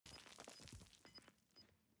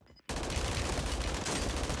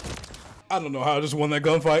I don't know how I just won that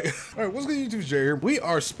gunfight. All right, what's good, YouTube? Jay here. We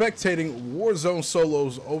are spectating Warzone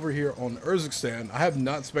solos over here on Urzikstan. I have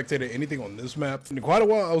not spectated anything on this map in quite a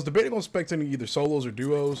while. I was debating on spectating either solos or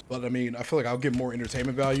duos, but I mean, I feel like I'll get more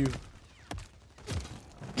entertainment value.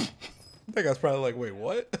 That guy's probably like, wait,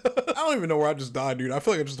 what? I don't even know where I just died, dude. I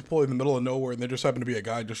feel like I just deployed in the middle of nowhere and there just happened to be a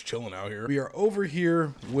guy just chilling out here. We are over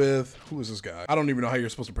here with, who is this guy? I don't even know how you're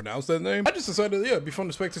supposed to pronounce that name. I just decided, yeah, it'd be fun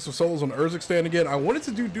to spectate some solos on Urzikstan again. I wanted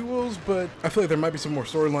to do duos, but I feel like there might be some more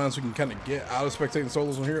storylines we can kind of get out of spectating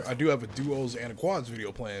solos on here. I do have a duos and a quads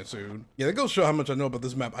video planned soon. Yeah, that goes to show how much I know about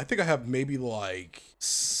this map. I think I have maybe like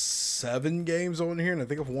 7 games on here, and I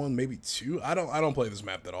think I've won maybe 2. I don't play this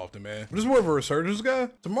map that often, man. I'm just more of a resurgence guy.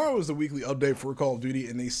 Tomorrow is the weekly update for Call of Duty,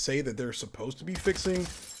 and they say that they're supposed to be fixing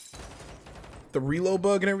the reload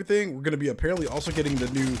bug and everything. We're going to be apparently also getting the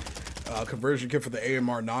new conversion kit for the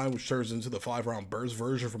AMR9, which turns into the 5-round burst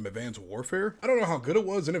version from Advanced Warfare. I don't know how good it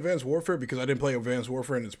was in Advanced Warfare because I didn't play Advanced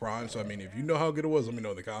Warfare in its prime. So I mean, if you know how good it was, let me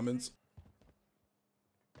know in the comments.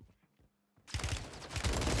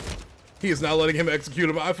 He is not letting him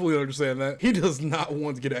execute him. I fully understand that. He does not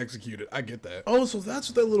want to get executed. I get that. Oh, so that's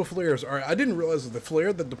what that little flare is. All right, I didn't realize that the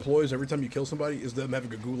flare that deploys every time you kill somebody is them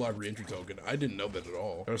having a gulag reentry token. I didn't know that at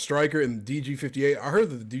all. A striker and DG58. I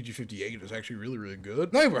heard that the DG58 is actually really, really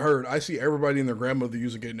good. Not even heard. I see everybody and their grandmother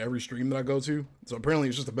using it in every stream that I go to. So apparently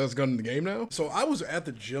it's just the best gun in the game now. So I was at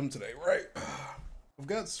the gym today, right? I've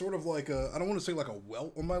got sort of like a, I don't want to say like a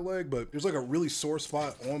welt on my leg, but there's like a really sore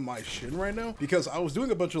spot on my shin right now because I was doing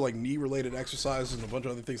a bunch of like knee related exercises and a bunch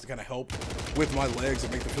of other things to kind of help with my legs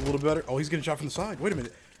and make them feel a little better. Oh, he's getting shot from the side. Wait a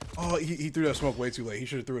minute. Oh, he threw that smoke way too late. He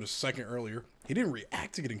should have threw it a second earlier. He didn't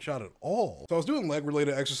react to getting shot at all. So I was doing leg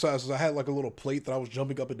related exercises. I had like a little plate that I was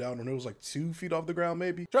jumping up and down and it was like 2 feet off the ground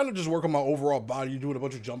maybe. Trying to just work on my overall body, doing a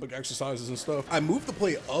bunch of jumping exercises and stuff. I moved the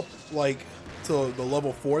plate up like to the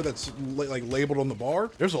level 4 that's like labeled on the bar.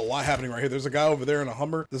 There's a lot happening right here. There's a guy over there in a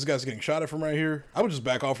Hummer. This guy's getting shot at from right here. I would just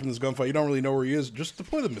back off from this gunfight. You don't really know where he is. Just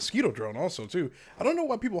deploy the mosquito drone also too. I don't know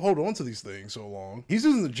why people hold on to these things so long. He's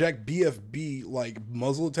using the Jack BFB like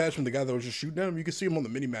muzzle attachment. The guy that was just shooting at him. You can see him on the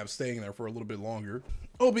mini map staying there for a little bit longer.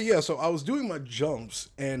 Oh, but yeah, so I was doing my jumps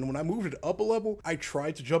and when I moved it up a level, I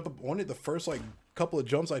tried to jump up on it. The first like couple of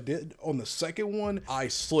jumps I did, on the second one I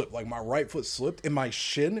slipped, like my right foot slipped and my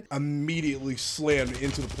shin immediately slammed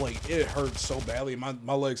into the plate. It hurt so badly.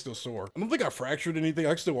 My leg's still sore. I don't think I fractured anything. I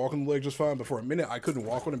could still walk on the leg just fine, but for a minute I couldn't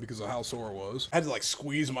walk on it because of how sore it was. I had to like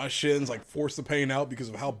squeeze my shins, like force the pain out because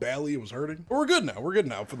of how badly it was hurting. But we're good now. We're good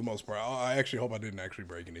now for the most part. I actually hope I didn't actually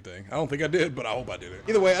break anything. I don't think I did, but I hope I didn't.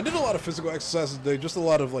 Either way, I did a lot of physical exercises today, just a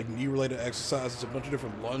lot of like knee related exercises, a bunch of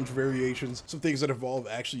different lunge variations, some things that involve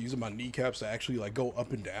actually using my kneecaps to actually like go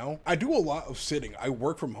up and down. I do a lot of sitting. I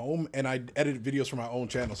work from home and I edit videos for my own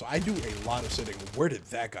channel, so I do a lot of sitting. Where did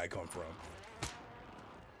that guy come from?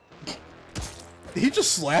 Did he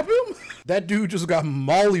just slap him? That dude just got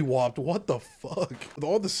mollywopped. What the fuck? With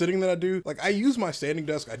all the sitting that I do, like I use my standing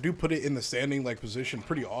desk. I do put it in the standing like position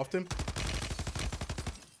pretty often.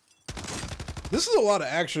 This is a lot of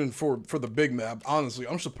action for the big map. Honestly,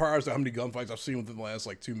 I'm surprised at how many gunfights I've seen within the last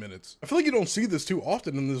like 2 minutes. I feel like you don't see this too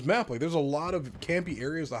often in this map. Like there's a lot of campy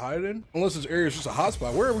areas to hide in. Unless this area is just a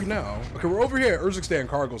hotspot. Where are we now? Okay, we're over here at Urzikstan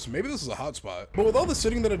Cargo, so maybe this is a hotspot. But with all the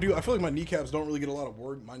sitting that I do, I feel like my kneecaps don't really get a lot of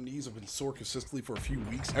work. My knees have been sore consistently for a few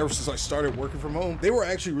weeks. Ever since I started working from home. They were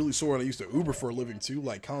actually really sore and I used to Uber for a living too.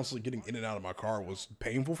 Like constantly getting in and out of my car was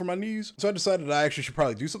painful for my knees. So I decided I actually should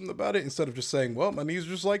probably do something about it instead of just saying, well, my knees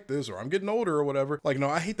are just like this or I'm getting older or whatever. Like, no,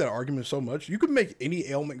 I hate that argument so much. You can make any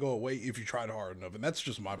ailment go away if you tried hard enough, and that's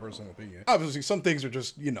just my personal opinion. Obviously, some things are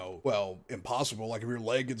just, you know, well, impossible. Like if your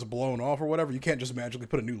leg gets blown off or whatever, you can't just magically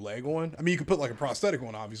put a new leg on. I mean, you can put like a prosthetic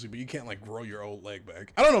on, obviously, but you can't like grow your old leg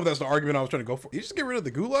back. I don't know if that's the argument I was trying to go for. You just get rid of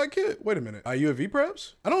the gulag kit? Wait a minute. UAV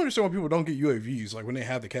perhaps? I don't understand why people don't get UAVs like when they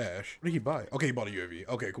have the cash. What did he buy? Okay, he bought a UAV.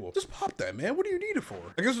 Okay, cool. Just pop that, man. What do you need it for?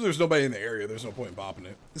 I guess if there's nobody in the area, there's no point in popping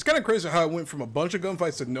it. It's kind of crazy how I went from a bunch of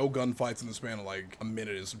gunfights to no gunfights in the span of like a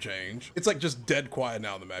minute and some change. It's like just dead quiet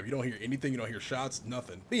now on the map. You don't hear anything. You don't hear shots,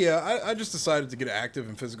 nothing. But yeah, I just decided to get active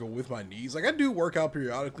and physical with my knees. Like I do work out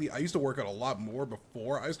periodically. I used to work out a lot more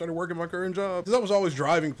before I started working my current job. Because I was always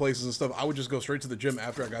driving places and stuff. I would just go straight to the gym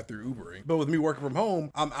after I got through Ubering. But with me working from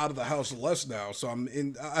home, I'm out of the house less now. So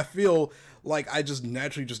I feel like I just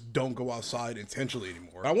naturally just don't go outside intentionally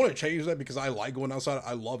anymore. I want to change that because I like going outside.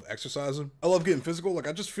 I love exercising. I love getting physical. Like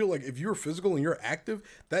I just feel like if you're physical and you're active,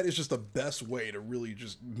 that is just the best way to really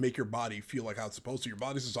just make your body feel like how it's supposed to. Your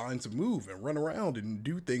body's designed to move and run around and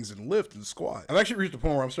do things and lift and squat. I've actually reached a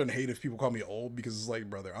point where I'm starting to hate if people call me old because it's like,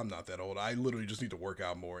 brother, I'm not that old. I literally just need to work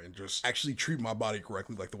out more and just actually treat my body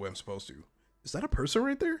correctly like the way I'm supposed to. Is that a person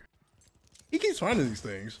right there? He keeps finding these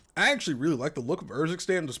things. I actually really like the look of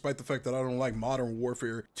Urzikstan, despite the fact that I don't like Modern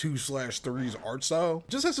Warfare 2/3's art style.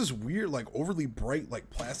 It just has this weird, like overly bright, like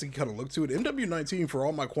plastic kind of look to it. MW19, for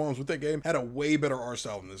all my qualms with that game, had a way better art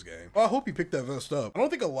style in this game. Well, I hope you picked that vest up. I don't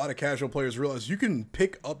think a lot of casual players realize you can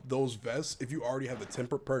pick up those vests if you already have the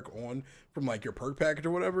temperate perk on from like your perk package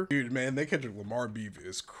or whatever. Dude, man, that Kendrick Lamar beef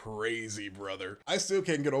is crazy, brother. I still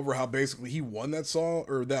can't get over how basically he won that song,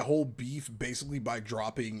 or that whole beef, basically by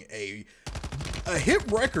dropping a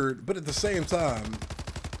hit record, but at the same time,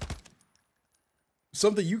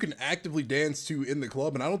 something you can actively dance to in the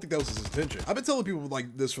club, and I don't think that was his intention. I've been telling people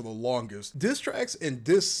like this for the longest. Diss tracks and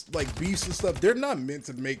diss like beefs and stuff, they're not meant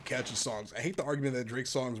to make catchy songs. I hate the argument that Drake's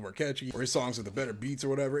songs were catchy or his songs are the better beats or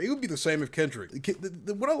whatever. It would be the same if Kendrick.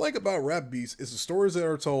 What I like about rap beefs is the stories that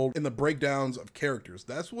are told and the breakdowns of characters.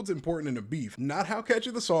 That's what's important in a beef, not how catchy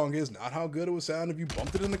the song is, not how good it would sound if you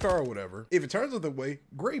bumped it in the car or whatever. If it turns out that way,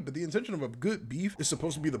 great, but the intention of a good beef is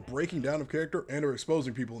supposed to be the breaking down of character and or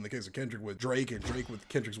exposing people, in the case of Kendrick with Drake and Drake with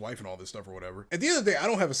Kendrick's wife and all this stuff or whatever. At the end of the day, I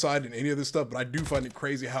don't have a side in any of this stuff, but I do find it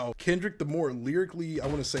crazy how Kendrick, the more lyrically, I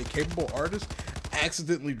want to say, capable artist,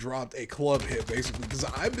 accidentally dropped a club hit, basically, because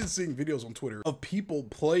I've been seeing videos on Twitter of people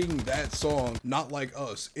playing that song, Not Like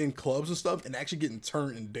Us, in clubs and stuff, and actually getting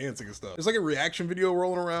turned and dancing and stuff. It's like a reaction video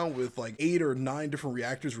rolling around with like 8 or 9 different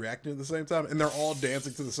reactors reacting at the same time, and they're all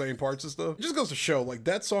dancing to the same parts and stuff. It just goes to show, like,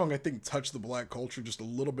 that song, I think, touched the black culture just a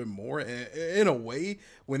little bit more, and in a way,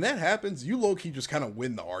 when that happens, you low-key just kind of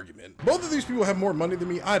win the argument. Both of these people have more money than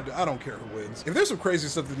me. I don't care who wins. If there's some crazy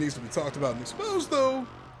stuff that needs to be talked about and exposed, though,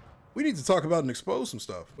 we need to talk about and expose some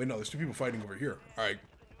stuff. Wait, no, there's 2 people fighting over here. All right,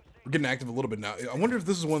 we're getting active a little bit now. I wonder if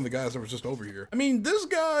this is one of the guys that was just over here. I mean, this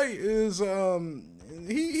guy is,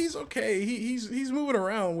 he's okay. He's moving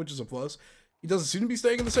around, which is a plus. He doesn't seem to be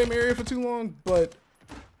staying in the same area for too long, but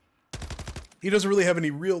he doesn't really have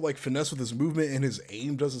any real, like, finesse with his movement, and his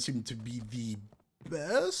aim doesn't seem to be the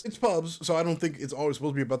best. It's pubs, so I don't think it's always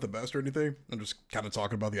supposed to be about the best or anything. I'm just kind of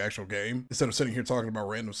talking about the actual game instead of sitting here talking about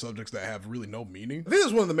random subjects that have really no meaning. I think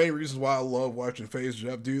that's one of the main reasons why I love watching FaZe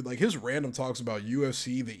Jeff, dude. Like, his random talks about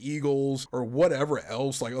UFC, the Eagles, or whatever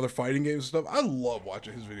else, like other fighting games and stuff. I love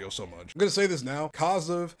watching his videos so much. I'm gonna say this now: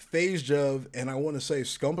 Kazav, FaZe Jeff, and I want to say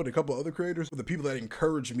Scump and a couple other creators, the people that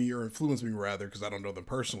encouraged me, or influenced me rather, because I don't know them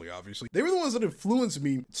personally, obviously. They were the ones that influenced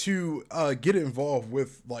me to get involved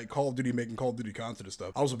with like Call of Duty, making Call of Duty content and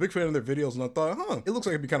stuff. I was a big fan of their videos, and I thought, it looks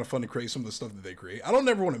like it'd be kind of fun to create some of the stuff that they create. I don't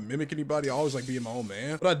ever want to mimic anybody. I always like being my own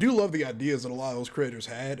man, but I do love the ideas that a lot of those creators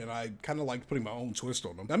had, and I kind of like putting my own twist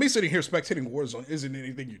on them. Now, me sitting here spectating Warzone isn't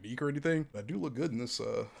anything unique or anything, but I do look good in this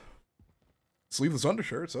sleeveless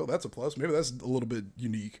undershirt, so that's a plus. Maybe that's a little bit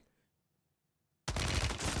unique.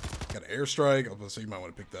 Got an airstrike. I was gonna say you might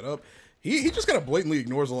want to pick that up. He just kind of blatantly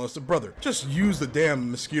ignores a lot of stuff. Brother, just use the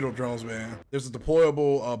damn mosquito drones, man. There's a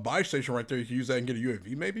deployable buy station right there. You can use that and get a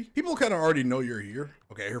UAV, maybe. People kind of already know you're here.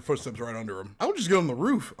 Okay, I hear footsteps right under him. I would just get on the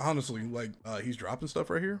roof, honestly. Like, he's dropping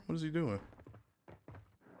stuff right here. What is he doing?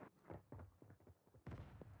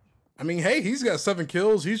 I mean, hey, he's got 7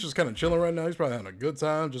 kills. He's just kind of chilling right now. He's probably having a good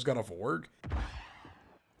time. Just got off of work.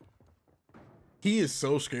 He is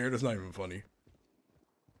so scared. It's not even funny.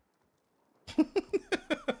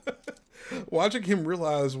 Watching him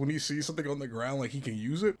realize when he sees something on the ground, like he can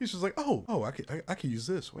use it, he's just like, oh, I can use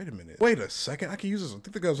this. Wait a minute. Wait a second. I can use this. I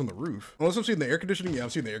think the guy's on the roof. Unless I'm seeing the air conditioning. Yeah, I'm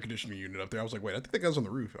seeing the air conditioning unit up there. I was like, wait, I think the guy's on the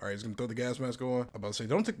roof. All right, he's gonna throw the gas mask on. I'm about to say,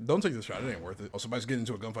 don't take this shot. It ain't worth it. Oh, somebody's getting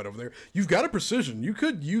into a gunfight over there. You've got a precision. You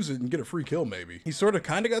could use it and get a free kill, maybe. He sort of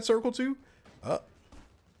kind of got circled too.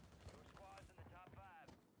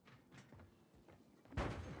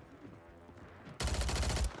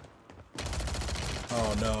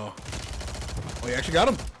 Oh no. Oh, he actually got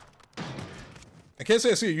him. I can't say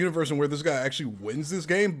I see a universe in where this guy actually wins this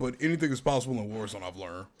game, but anything is possible in Warzone, I've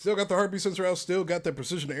learned. Still got the heartbeat sensor out, still got that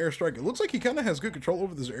precision airstrike. It looks like he kind of has good control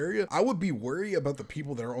over this area. I would be worried about the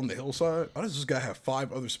people that are on the hillside. Why does this guy have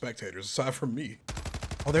 5 other spectators aside from me?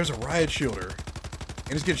 Oh, there's a riot shielder.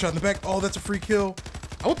 And he's getting shot in the back. Oh, that's a free kill.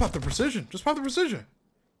 I would pop the precision. Just pop the precision.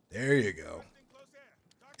 There you go.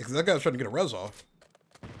 Because that guy's trying to get a res off.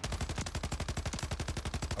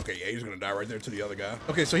 Okay, yeah, he's gonna die right there to the other guy.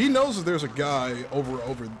 Okay, so he knows that there's a guy over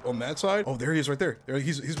on that side. Oh, there he is right there.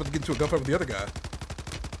 He's about to get into a gunfight with the other guy.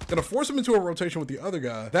 Gonna force him into a rotation with the other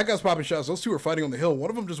guy. That guy's popping shots. Those 2 are fighting on the hill. One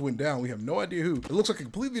of them just went down. We have no idea who. It looks like a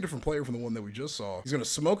completely different player from the one that we just saw. He's gonna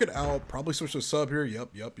smoke it out. Probably switch to sub here. Yep.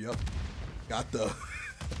 Got the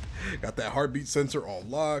got that heartbeat sensor on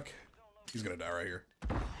lock. He's gonna die right here.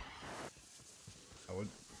 I would.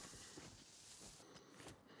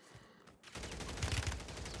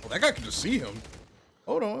 Oh, that guy can just see him.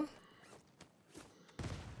 Hold on.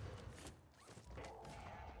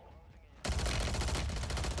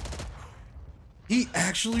 He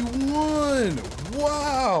actually won.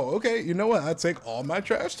 Wow. Okay, you know what? I take all my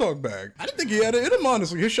trash talk back. I didn't think he had it in him,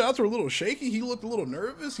 honestly. His shots were a little shaky. He looked a little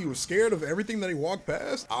nervous. He was scared of everything that he walked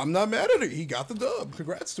past. I'm not mad at it. He got the dub.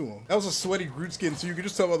 Congrats to him. That was a sweaty Groot skin, so you could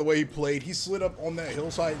just tell by the way he played. He slid up on that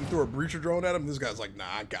hillside and threw a breacher drone at him. This guy's like, nah,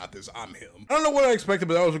 I got this. I'm him. I don't know what I expected,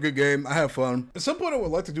 but that was a good game. I had fun. At some point, I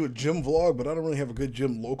would like to do a gym vlog, but I don't really have a good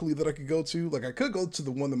gym locally that I could go to. Like, I could go to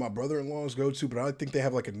the one that my brother-in-laws go to, but I think they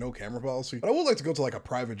have like a no camera policy. But I would like to go to like a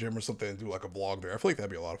private gym or something and do like a vlog there. I feel like that'd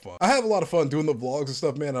be a lot of fun. I have a lot of fun doing the vlogs and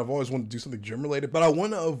stuff, man. I've always wanted to do something gym related, but I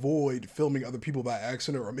want to avoid filming other people by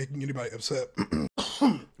accident or making anybody upset.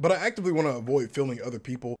 But I actively want to avoid filming other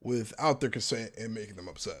people without their consent and making them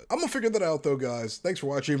upset. I'm gonna figure that out though, guys. Thanks for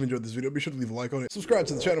watching. If you enjoyed this video, be sure to leave a like on it. Subscribe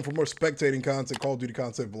to the channel for more spectating content, Call of Duty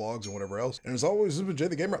content, vlogs, and whatever else. And as always, this has been Jay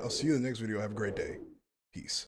the Gamer. I'll see you in the next video. Have a great day. Peace.